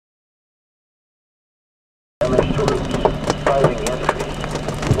Damage to roofs. Driving entries.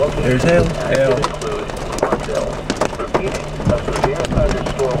 There's hail. Hail. Repeating, a severe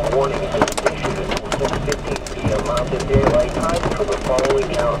thunderstorm warning has been issued until 6:15 p.m. Mountain Daylight Time for the following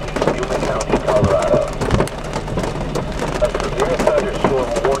counties: Yuma County, Colorado. A severe thunderstorm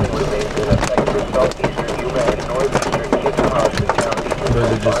warning remains in effect for southeastern Yuma and northeastern Kitahashi counties. Those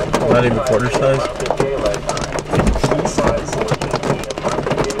are just not even quarter size. Mountain Daylight Time. 5:14 p.m.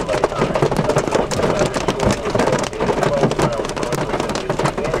 Mountain Daylight Time.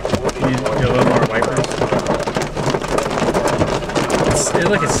 You a little more wipers. It's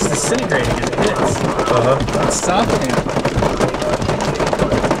like it's disintegrating as it hits. It's softening.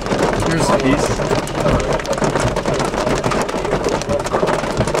 Here's a piece.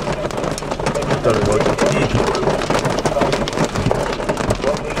 Thought it was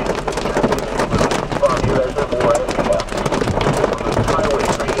Highway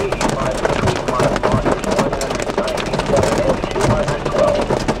 385 between mile markers 197 and 212.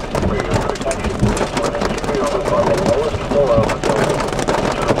 For your protection, this one interior above the lowest floor of the building.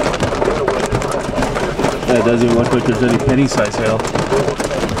 Yeah, it doesn't even look like there's any penny size hail.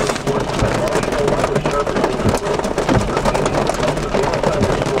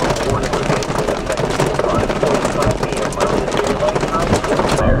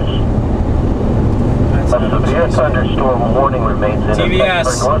 Thunderstorm warning remains in effect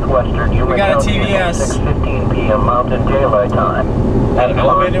for northwestern Yuma County until 6:15 p.m. Mountain Daylight Time. At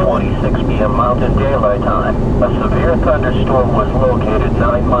 5:26 p.m. Mountain Daylight Time, a severe thunderstorm was located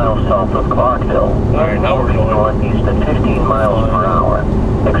 9 miles south of Clarkville and moving northeast at 15 miles per hour.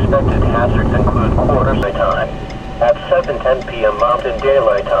 Expected hazards include quarters time. At 7:10 p.m. Mountain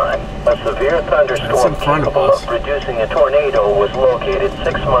Daylight Time, a severe thunderstorm capable of producing a tornado was located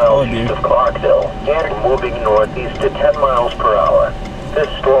 6 miles east of Clarkville and moving northeast at 10 miles per hour. This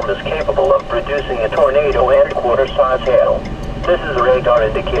storm is capable of producing a tornado and quarter-size hail. This is a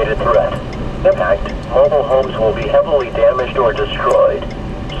radar-indicated threat. Impact: mobile homes will be heavily damaged or destroyed.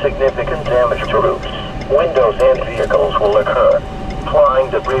 Significant damage to roofs, windows, and vehicles will occur. Flying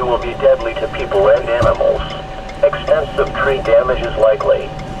debris will be deadly to people and animals. Extensive tree damage is likely.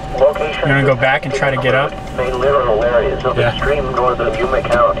 Locations. You're gonna go back and try to get up? Main littoral areas of extreme northern Yuma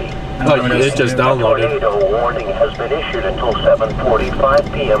County. Oh, it just downloaded. A tornado warning has been issued until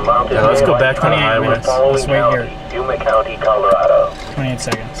 7:45 p.m. Mountain Daylight. Let's go back to the highway. Let's wait here. Yuma County, Colorado. 28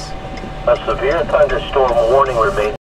 seconds. A severe thunderstorm warning remains.